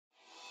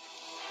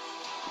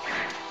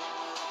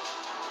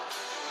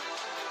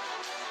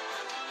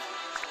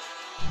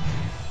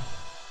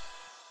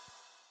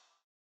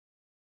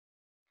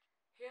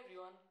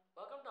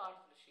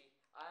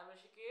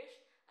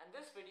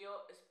this video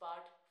is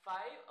part 5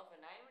 of a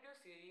 9 video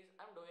series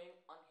I'm doing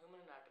on human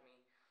anatomy.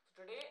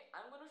 So today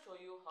I'm going to show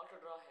you how to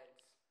draw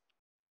heads.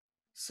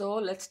 So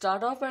let's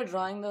start off by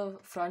drawing the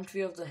front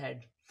view of the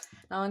head.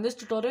 Now in this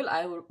tutorial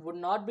I would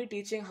not be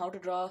teaching how to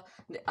draw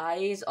the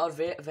eyes or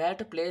where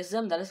to place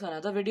them. That is for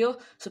another video,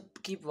 so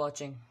keep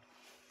watching.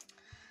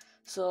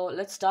 So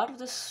let's start with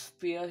this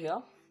sphere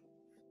here.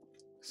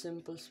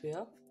 Simple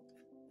sphere.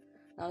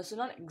 Now this is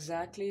not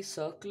exactly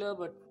circular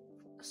but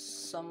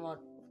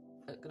somewhat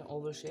like an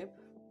oval shape.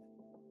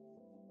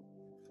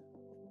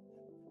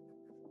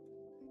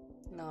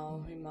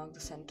 Now we mark the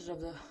center of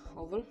the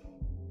oval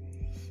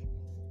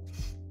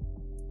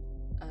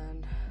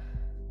and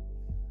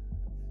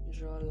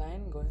draw a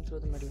line going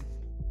through the middle.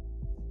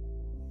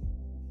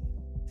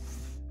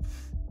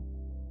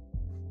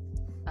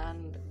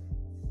 And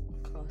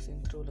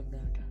crossing through like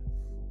that.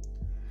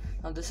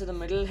 Now this is the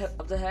middle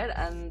of the head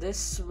and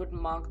this would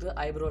mark the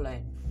eyebrow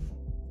line.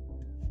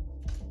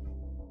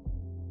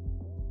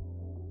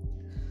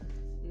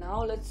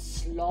 Now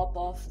let's lop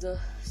off the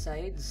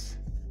sides.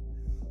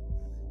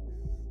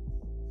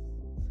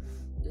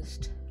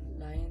 Just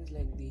lines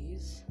like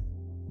these.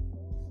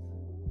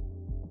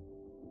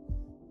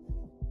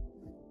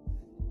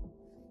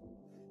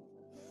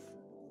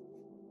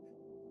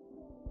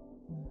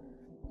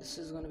 This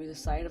is going to be the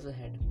side of the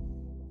head.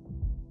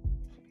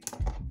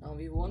 Now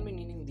we won't be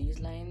needing these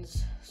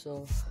lines,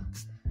 so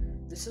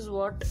this is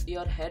what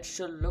your head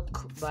should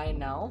look by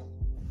now.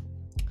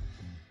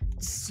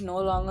 It's no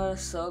longer a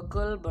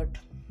circle but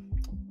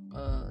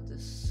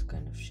this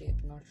kind of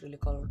shape, not really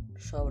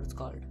sure what it's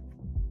called.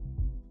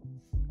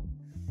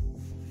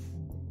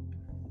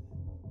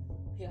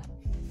 Yeah.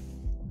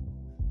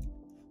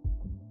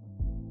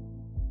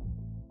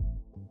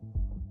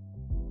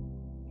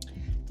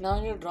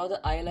 Now you draw the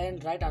eye line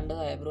right under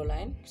the eyebrow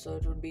line, so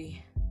it would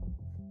be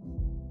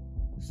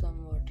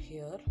somewhat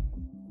here.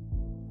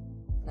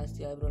 That's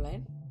the eyebrow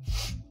line.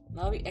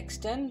 Now we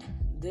extend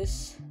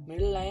this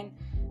middle line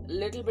a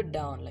little bit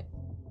down, like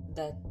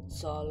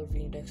that's all we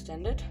need to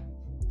extend it.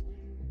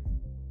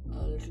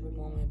 A little bit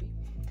more maybe.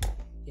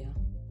 Yeah.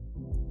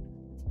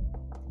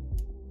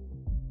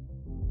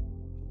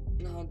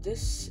 Now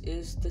this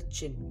is the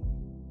chin.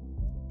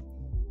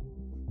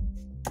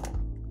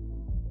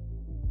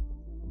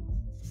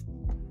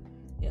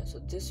 Yeah, so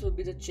this would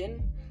be the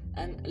chin,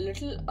 and a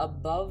little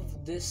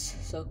above this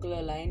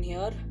circular line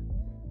here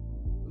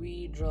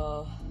we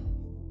draw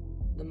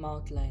the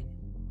mouth line.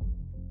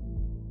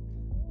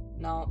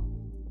 Now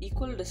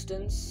equal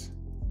distance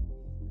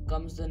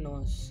comes the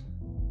nose.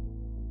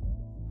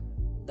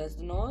 That's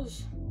the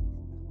nose,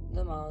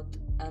 the mouth,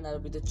 and that will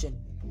be the chin.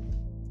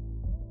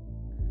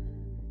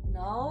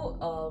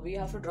 Now we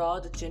have to draw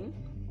the chin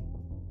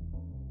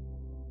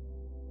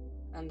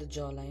and the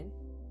jawline.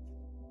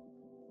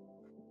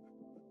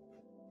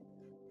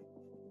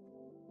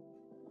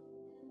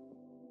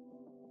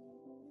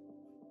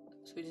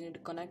 So we just need to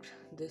connect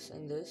this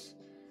and this,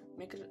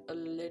 make it a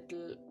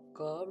little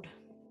curved.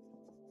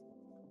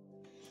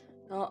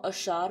 Now a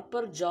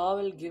sharper jaw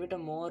will give it a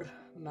more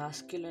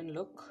masculine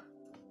look.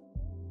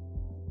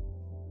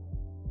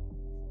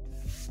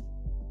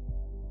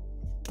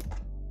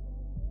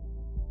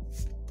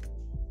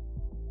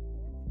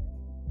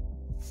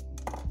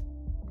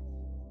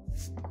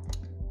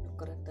 To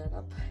correct that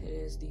up,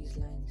 is these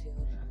lines here.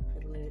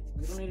 We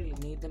don't really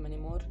need them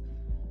anymore.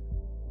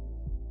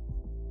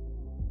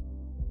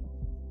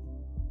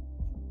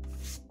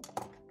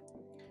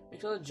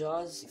 Make sure the jaw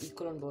is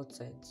equal on both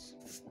sides.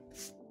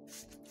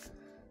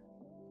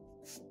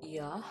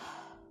 Yeah.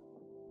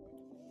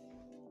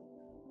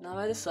 Now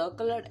where the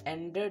circle had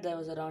ended, that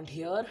was around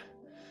here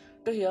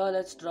to here,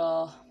 let's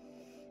draw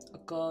a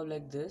curve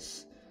like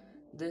this.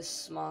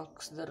 This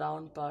marks the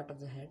round part of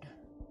the head.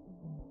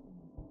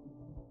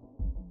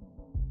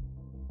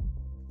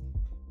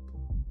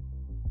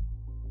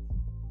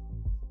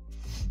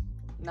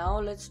 Now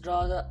let's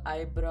draw the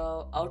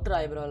outer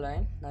eyebrow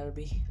line. That will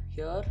be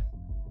here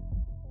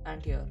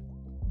and here.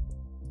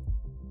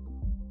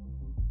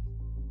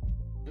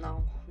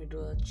 Now we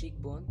draw the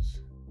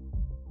cheekbones.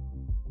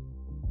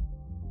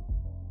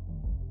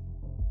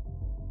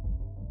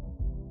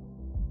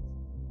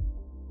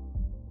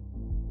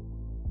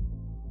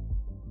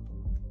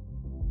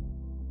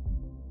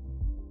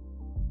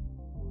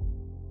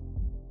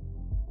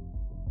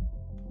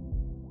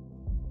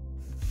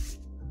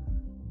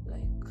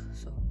 Like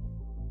so.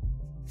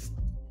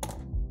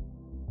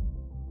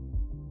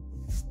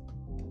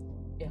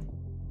 Yeah.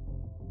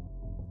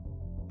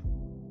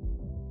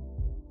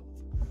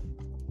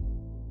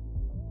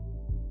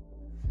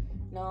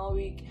 Now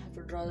we have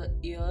to draw the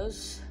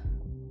ears.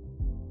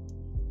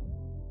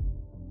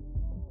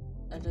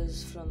 That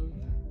is from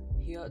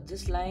here,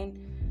 this line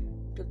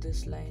to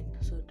this line,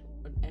 so it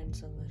would end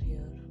somewhere here.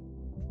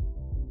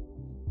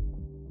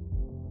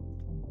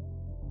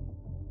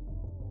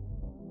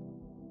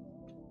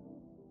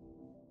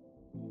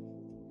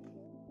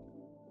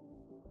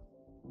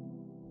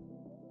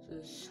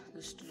 So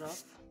this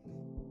rough.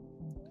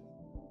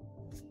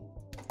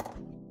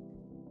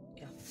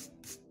 Yeah.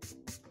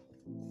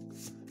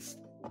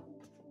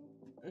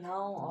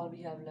 Now all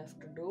we have left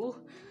to do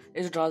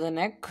is draw the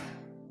neck.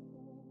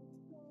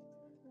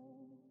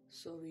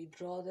 So we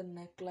draw the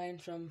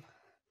neckline from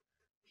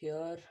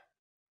here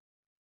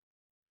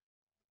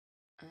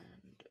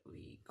and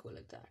we go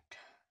like that.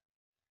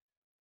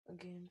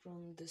 Again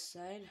from this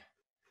side,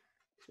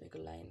 let's make a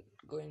line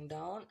going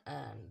down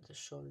and the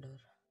shoulder.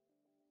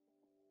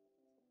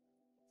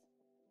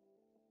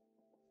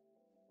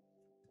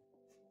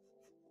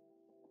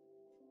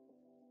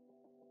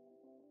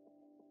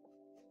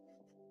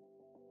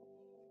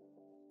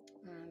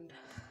 And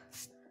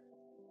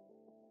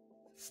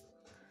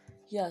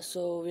yeah,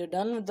 so we're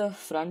done with the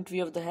front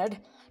view of the head.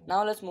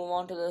 Now let's move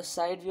on to the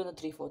side view and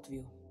the 3/4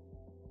 view.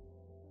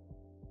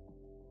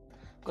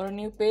 Got a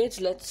new page,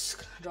 let's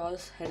draw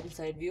this head and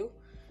side view.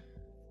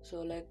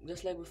 So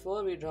just like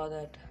before, we draw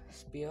that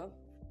spear.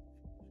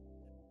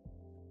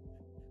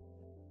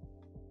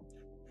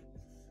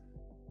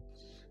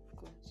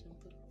 Quite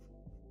simple.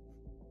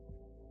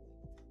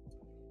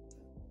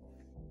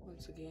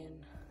 Once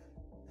again,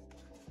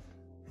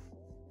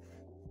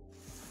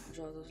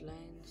 draw those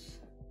lines.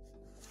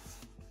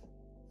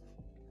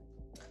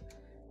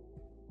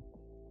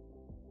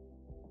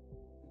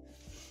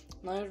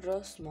 Now you draw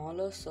a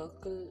smaller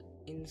circle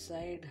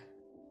inside.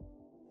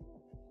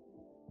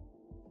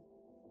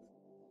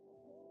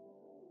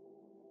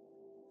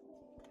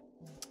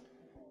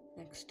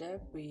 Next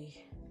step,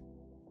 we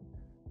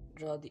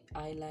draw the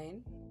eye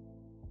line.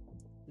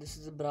 This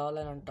is the brow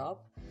line on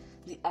top,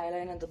 the eye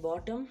line at the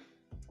bottom.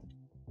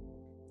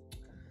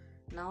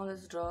 Now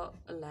let's draw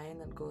a line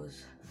that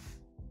goes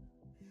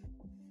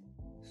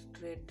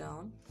straight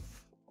down.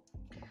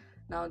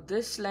 Now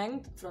this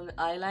length from the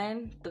eye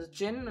line to the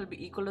chin will be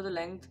equal to the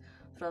length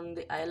from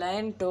the eye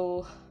line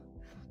to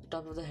the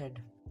top of the head.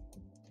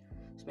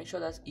 So make sure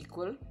that's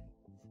equal.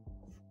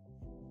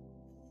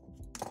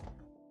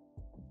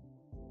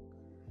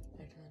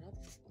 Lighten that up.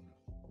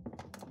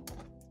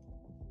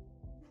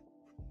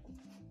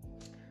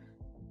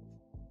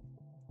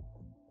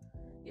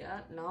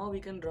 Yeah, now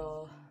we can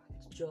draw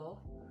the jaw.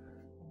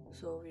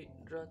 So we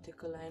draw a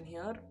thicker line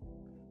here.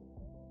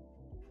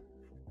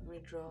 We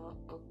draw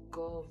a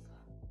curve.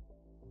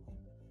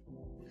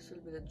 This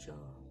will be the jaw.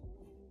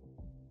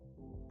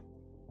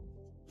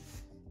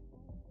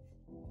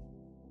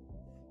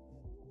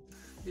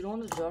 You don't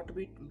want the jaw to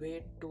be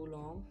way too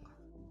long.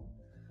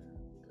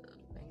 The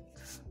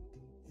length.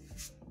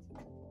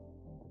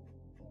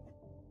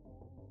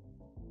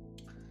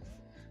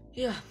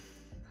 Yeah,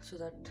 so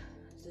that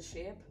is the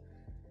shape.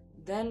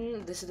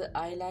 Then this is the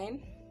eye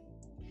line.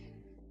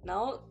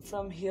 Now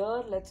from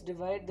here, let's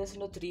divide this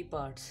into 3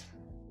 parts.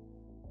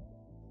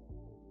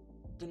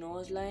 The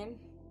nose line,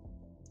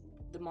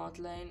 the mouth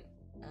line,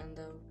 and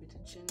with the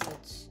chin.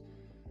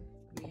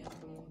 We have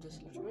to move this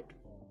a little bit.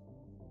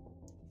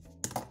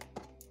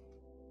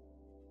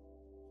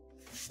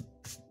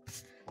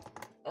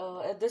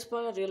 At this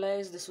point I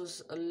realized this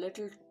was a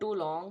little too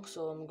long,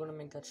 so I'm gonna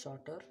make that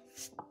shorter.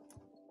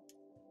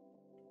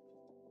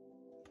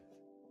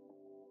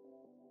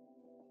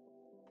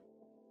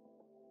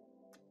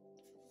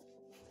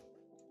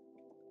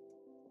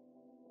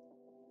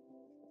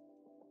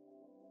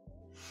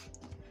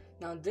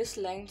 Now this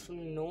length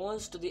from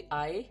nose to the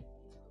eye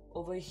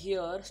over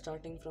here,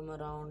 starting from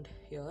around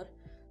here,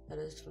 that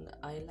is from the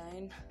eye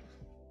line.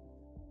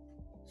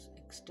 Let's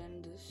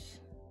extend this.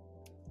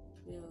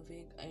 We have a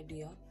vague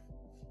idea.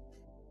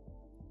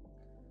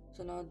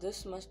 So now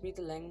this must be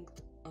the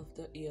length of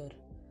the ear,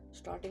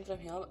 starting from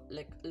here,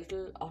 like a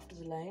little after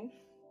the line,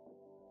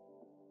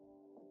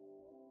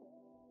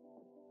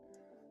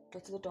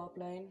 touch the top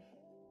line,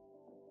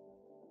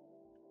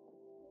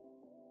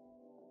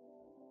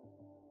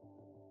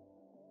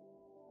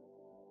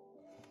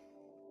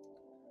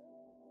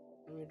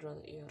 and we draw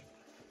the ear.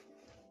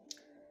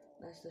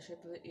 That's the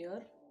shape of the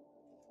ear.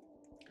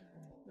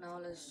 Now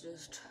let's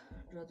just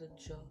draw the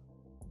jaw,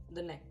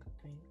 the neck,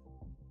 I mean.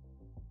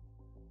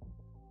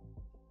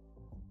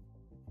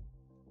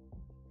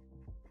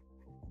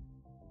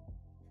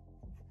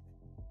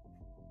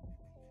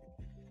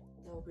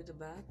 That will be the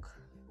back.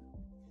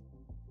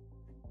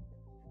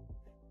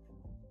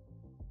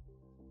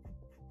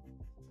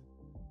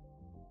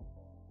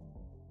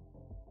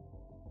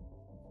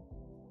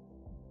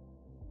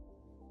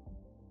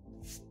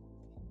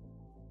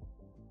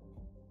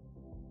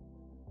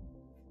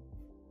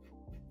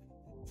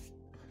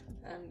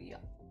 And yeah,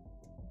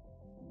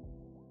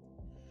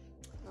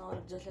 now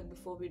just like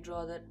before, we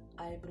draw that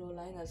eyebrow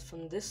line. As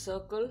from this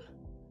circle,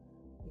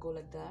 go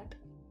like that.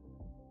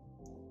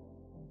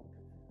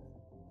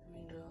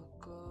 We draw a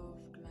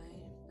curved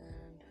line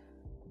and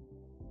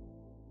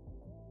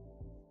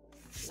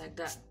like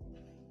that.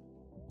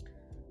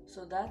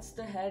 So that's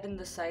the head in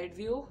the side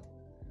view.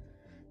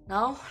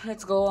 Now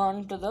let's go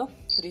on to the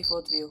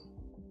 3/4 view.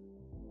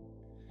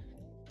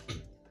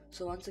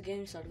 So once again,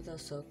 we start with our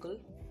circle.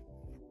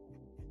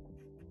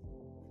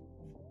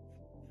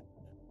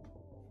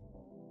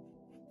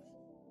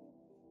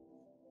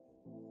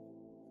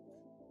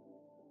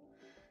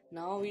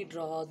 Now we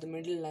draw the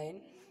middle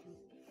line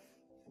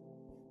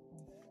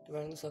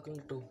dividing the circle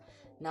into two.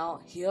 Now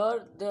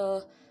here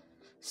the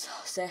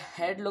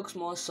head looks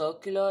more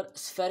circular,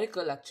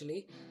 spherical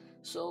actually.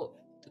 So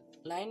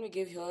the line we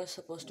give here is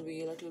supposed to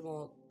be a little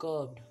more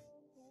curved.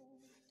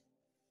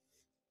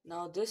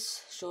 Now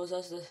this shows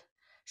us the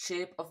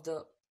shape of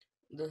the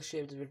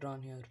shape that we've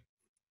drawn here.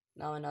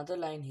 Now another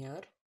line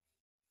here.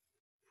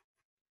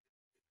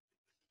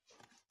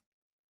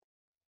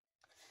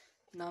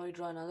 Now we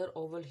draw another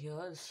oval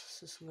here.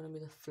 This is going to be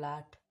the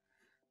flat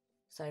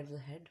side of the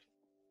head.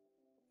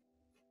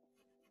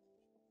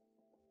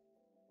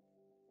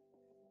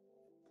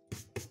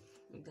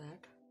 Like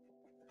that.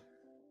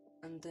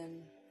 And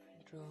then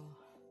draw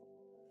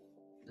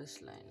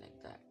this line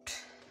like that.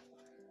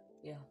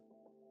 Yeah.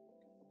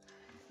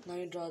 Now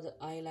you draw the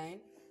eye line.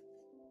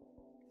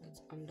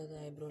 That's under the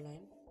eyebrow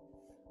line.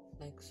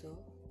 Like so.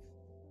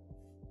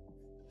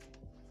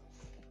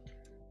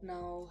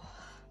 Now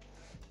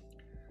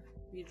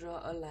we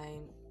draw a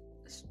line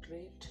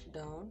straight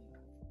down,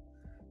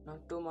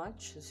 not too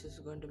much. This is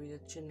going to be the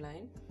chin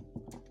line.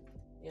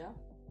 Yeah.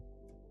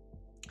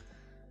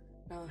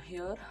 Now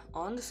here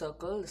on the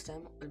circle, this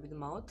time will be the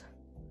mouth,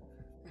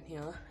 and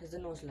here is the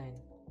nose line.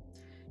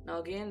 Now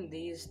again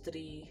this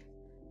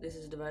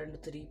is divided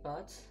into three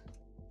parts.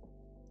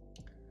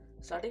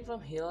 Starting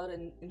from here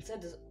and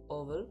inside this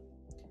oval,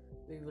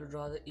 we will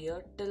draw the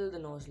ear till the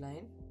nose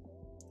line.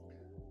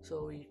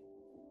 So we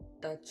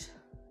touch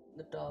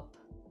the top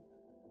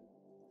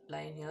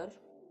line here.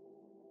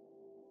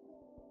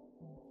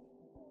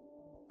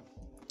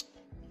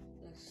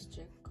 Let's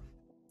check.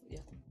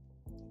 Yeah,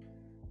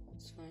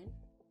 that's fine.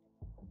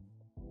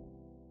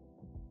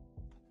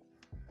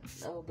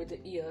 That will be the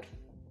ear.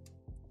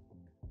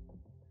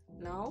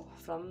 Now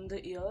from the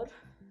ear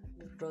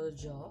we draw the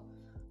jaw.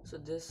 So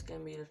this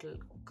can be a little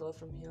curve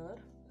from here,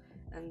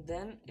 and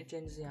then it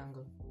changes the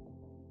angle.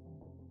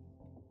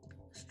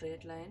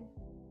 Straight line.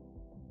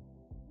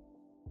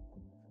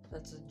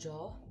 That's the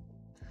jaw.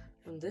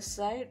 From this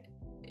side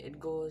it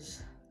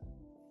goes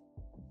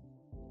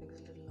a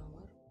little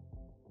longer.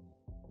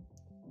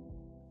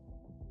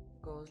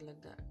 Goes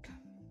like that.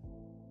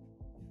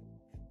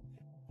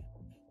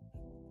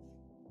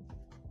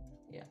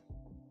 Yeah.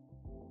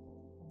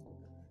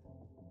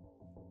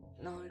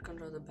 Now you can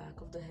draw the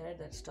back of the head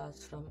that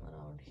starts from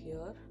around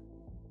here.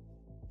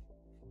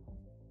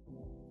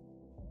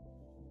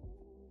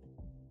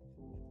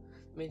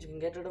 Means you can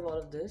get rid of all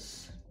of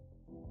this.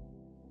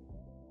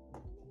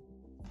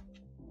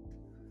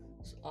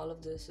 So all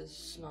of this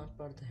is not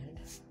part of the head.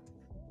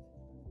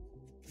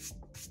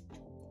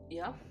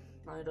 Yeah.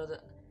 Now you draw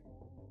the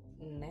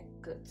neck.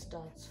 It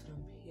starts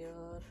from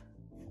here,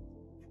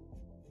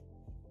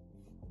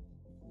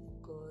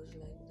 goes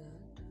like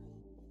that.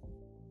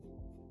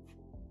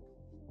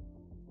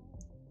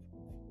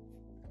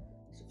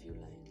 Just a few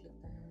lines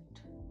like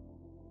that.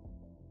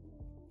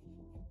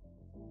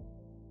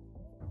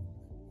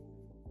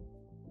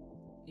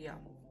 Yeah.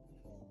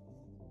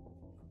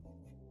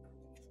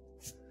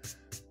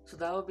 So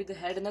that would be the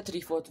head in the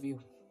 3/4 view.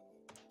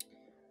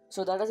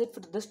 So that is it for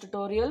this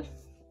tutorial.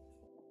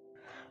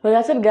 Well,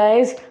 that's it,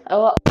 guys.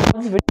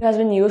 This video has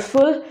been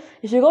useful.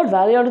 If you got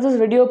value out of this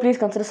video, please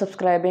consider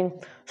subscribing.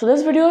 So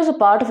this video is a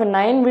part of a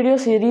 9-video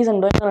series I'm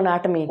doing on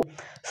anatomy.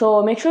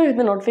 So make sure you hit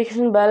the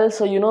notification bell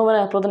so you know when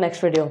I upload the next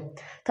video.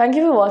 Thank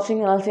you for watching,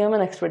 and I'll see you in my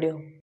next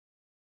video.